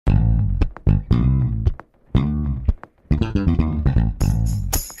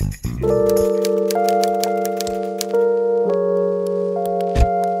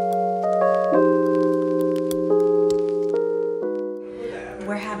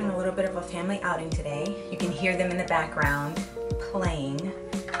having a little bit of a family outing today. You can hear them in the background playing.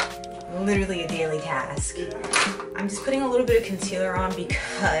 Literally a daily task. I'm just putting a little bit of concealer on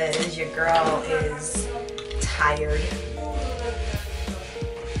because your girl is tired.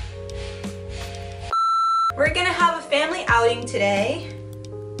 We're gonna have a family outing today,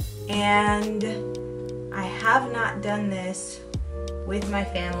 and I have not done this with my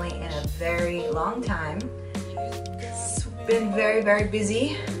family in a very long time. It's been very, very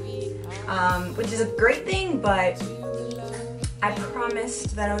busy, which is a great thing, but I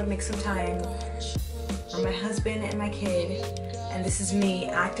promised that I would make some time for my husband and my kid, and this is me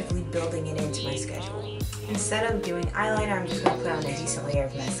actively building it into my schedule. Instead of doing eyeliner, I'm just gonna put on a decent layer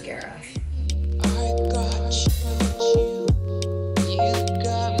of mascara. I got you, you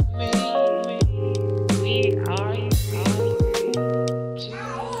got me. We are you.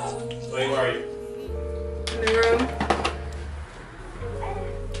 Where are you? In the room.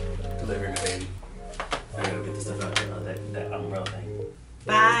 Delivering the baby. I gotta get the stuff out there, that umbrella thing.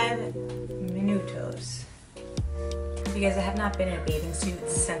 5 minutos. You guys, I have not been in a bathing suit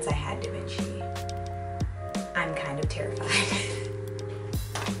since I had DaVinci. I'm kind of terrified.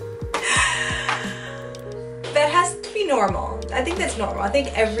 That has to be normal. I think that's normal. I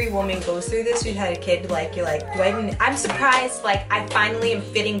think every woman goes through this who's had a kid. Like, you're like, do I even, I'm surprised, like, I finally am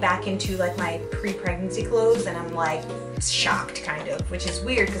fitting back into like my pre-pregnancy clothes, and I'm like shocked kind of, which is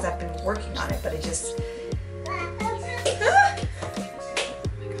weird because I've been working on it, but it just,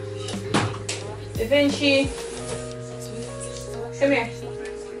 DaVinci, come here.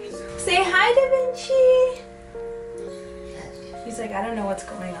 Say hi, DaVinci. He's like, I don't know what's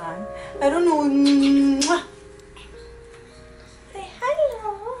going on. I don't know. Say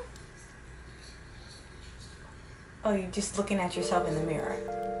hello. Oh, you're just looking at yourself in the mirror.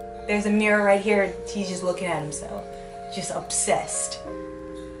 There's a mirror right here. He's just looking at himself. Just obsessed.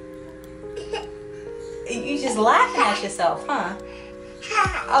 You just laughing at yourself, huh?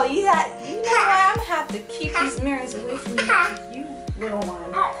 Oh, you know what? I'm gonna have to keep these mirrors away from you, little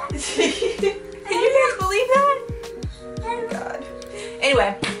one. Can you guys believe that? Oh God.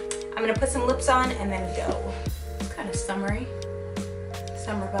 Anyway, I'm gonna put some lips on and then go. It's kind of summery.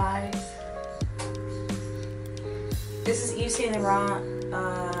 Summer vibes. This is Yves Saint Laurent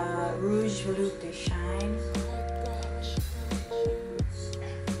Rouge Veloute de Shine.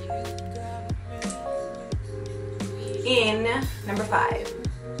 In number 5.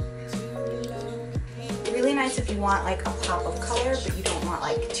 Really nice if you want like a pop of color, but you don't want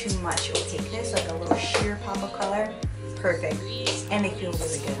like too much opaqueness, like a little sheer pop of color. Perfect. And they feel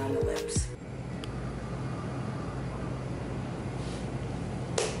really good on the lips.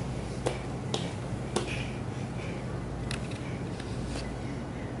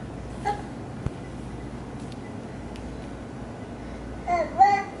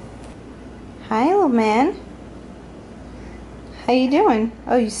 Hi, little man. How you doing?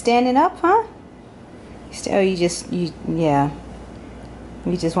 Oh, you standing up, huh? Oh, you just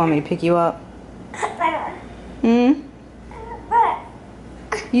want me to pick you up? Hmm?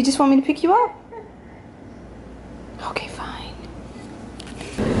 You just want me to pick you up? Okay, fine.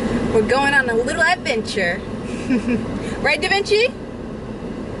 We're going on a little adventure. Right, DaVinci?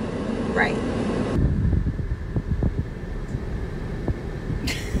 Right.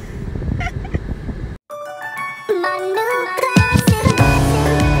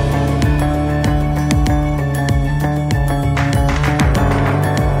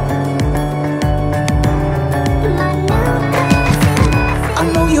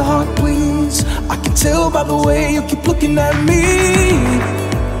 Tell by the way you keep looking at me,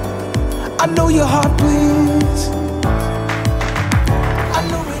 I know your heart bleeds. I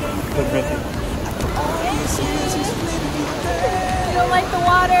know it ain't. You don't like the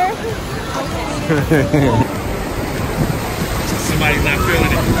water? Somebody's not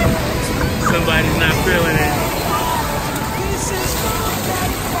feeling it. Somebody's not feeling it.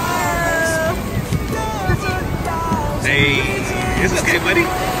 Hey, it's okay, buddy.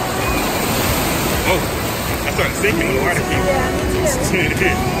 Oh, I started sinking in the water.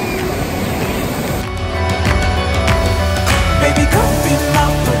 Baby, come be my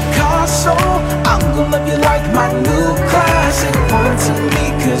Picasso. I'm gonna love you like my new classic. One to me,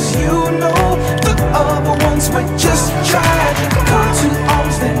 cause you know the other ones were just tragic. Come to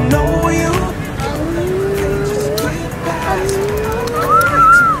arms that know you. Just get past.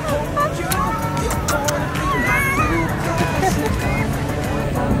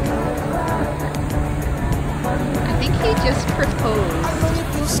 I think he just proposed.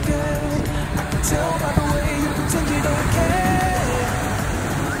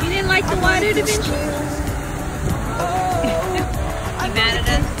 You didn't like the water, DaVinci? You mad at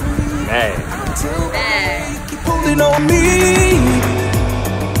us? Bad. You keep holding on me.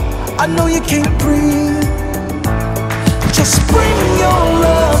 I know you can't breathe. Just bring your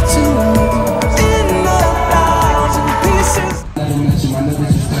love to me in 1,000 pieces.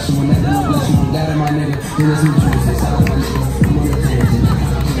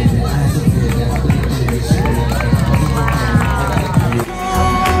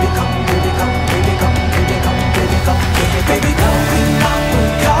 Baby, come be my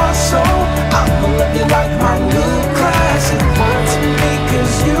Picasso. I'ma love you like my new classic. Want to me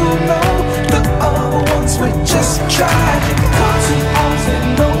 'cause you know the other ones were just tragic. Come to arms that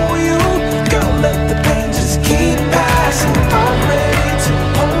know you. Girl, let the pain just keep passing. I'm ready to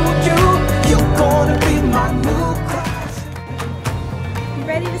hold you. You're gonna be my new classic. You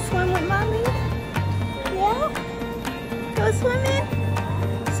ready to swim with mommy? Yeah? Go swimming?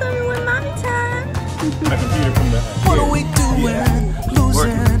 Swimming with mommy time. What are we doing?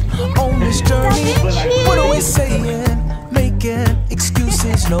 Losing on this journey. What are we saying? Making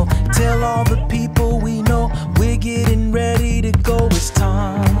excuses. No, tell all the people we know we're getting ready to go. It's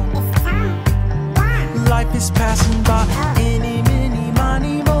time. Life is passing by. Any, mini,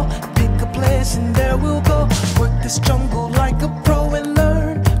 money, mo. Pick a place and there we'll go. Work this jungle like a pro and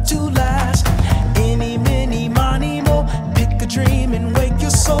learn to last. Any, mini, money, mo. Pick a dream and wake your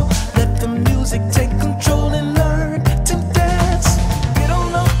soul. Let the music take control and learn to dance. Get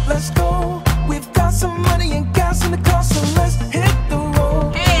on up, let's go. We've got some money and gas in the car, so let's hit the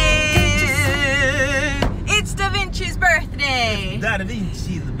road. Hey, it's DaVinci's birthday,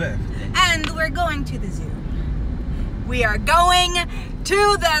 DaVinci's birthday. and we're going to the zoo. We are going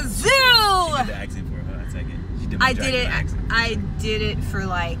to the zoo. The accent for a second. She did I did it. I did it for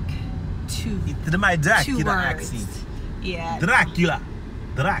like two my Dracula words. accent. Yeah. Dracula.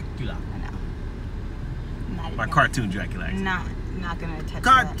 I know. Not My even- cartoon Dracula accent. Not gonna touch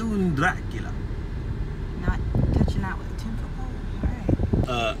Cartoon Dracula. that. Not touching that with a 10-foot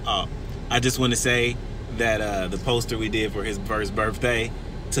pole. All right. I just want to say that the poster we did for his first birthday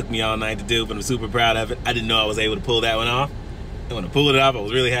took me all night to do, but I'm super proud of it. I didn't know I was able to pull that one off. And when I pulled it off, I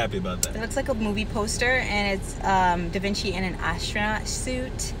was really happy about It that. looks like a movie poster, and it's Da Vinci in an astronaut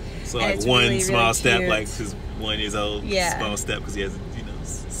suit. So and like it's one really, small really step, cute. like his 1 year old, Yeah. small step because he has,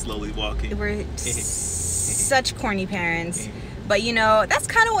 slowly walking. We're such corny parents, but you know that's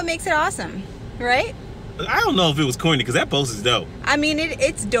kind of what makes it awesome, right? I don't know if it was corny because that poster's dope. I mean,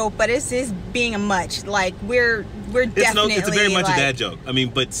 it's dope, but it's just being a much. Like we're definitely. It's very much like, a dad joke. I mean,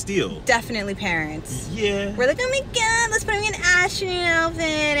 but still. Definitely parents. Yeah. We're like, oh my god, let's put him in an astronaut outfit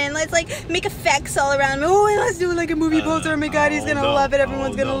and let's like make effects all around him. Oh, and let's do like a movie poster. Oh my god, he's gonna love it.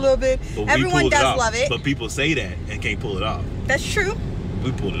 Everyone's gonna love it. But we Everyone pulled it does off. love it. But people say that and can't pull it off. That's true.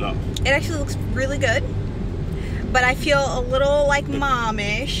 We pulled it off. It actually looks really good, but I feel a little like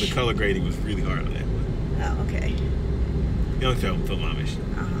momish. The color grading was really hard on that one. Oh, okay. You don't feel momish.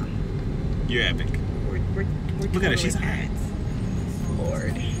 You're epic. We're Look at her, she's parents.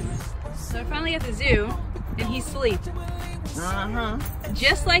 Lord. So we're finally at the zoo, and he's asleep.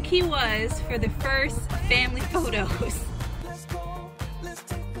 Just like he was for the first family photos.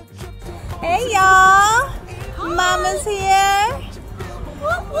 Hey y'all! Mama's here.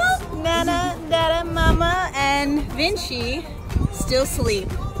 Nana, Dada, Mama, and Vinci still asleep.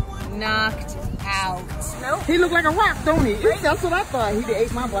 Knocked out. Nope. He looked like a rock, don't he? That's what I thought. He'd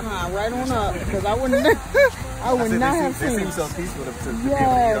ate my behind right on up because I wouldn't. I would not have seen it. so peaceful to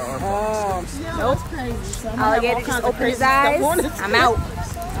Yes. Nope. All I get is just open his eyes. I'm out.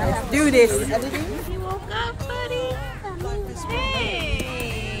 Let's do this. He woke up, buddy.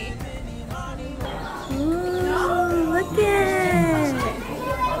 Hey. Ooh, look at it.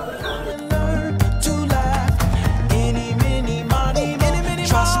 Learn to laugh. Any, mini, money, mo.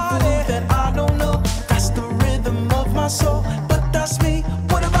 Try some food that I don't know. That's the rhythm of my soul. But that's me.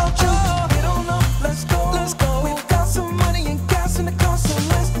 What about you? Get on up, let's go. Let's go. We've got some money and gas in the car, so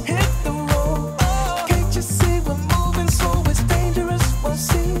let's hit the road. Can't you see we're moving slow? It's dangerous. We'll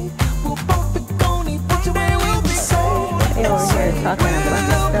see. We'll both be gone. Which way we'll be sold. They over here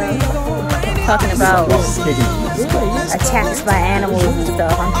talking about attacks by animals and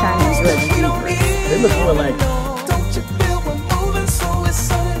stuff. I'm trying to do it. They look more like Don't you feel we're moving slow? It's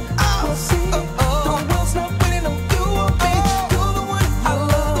sudden. I'll see. The world's not waiting on you or me. You're the one I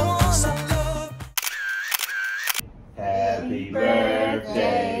love. So love. Happy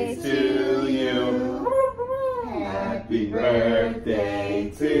birthday to you. Happy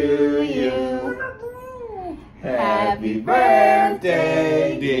birthday to you. Happy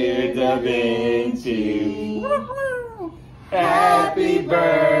birthday, dear Da Vinci. Happy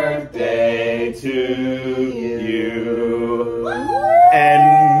birthday to you.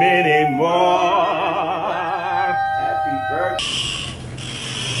 and many more. Happy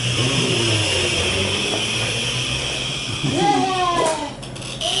birthday.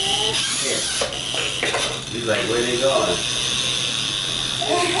 He's like, where they going?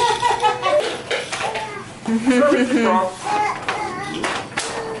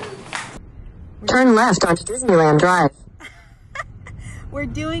 Turn left onto Disneyland Drive. We're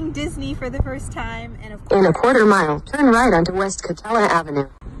doing Disney for the first time, and of course, In a quarter mile, turn right onto West Catella Avenue.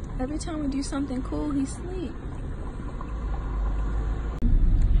 every time we do something cool, he sleep.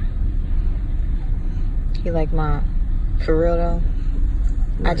 He like, Mom, for real though,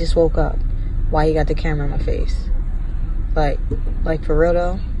 I just woke up. Why you got the camera in my face? Like for real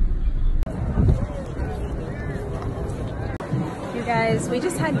though? You guys, we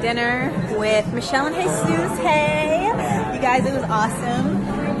just had dinner with Michelle and Jesus. Hey, you guys, it was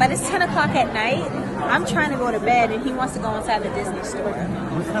awesome. But it's 10 o'clock at night. I'm trying to go to bed, and he wants to go inside the Disney store.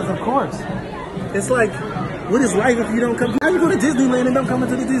 Because of course. It's like, what is life if you don't come? How you go to Disneyland and don't come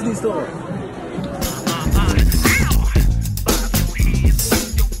into the Disney store?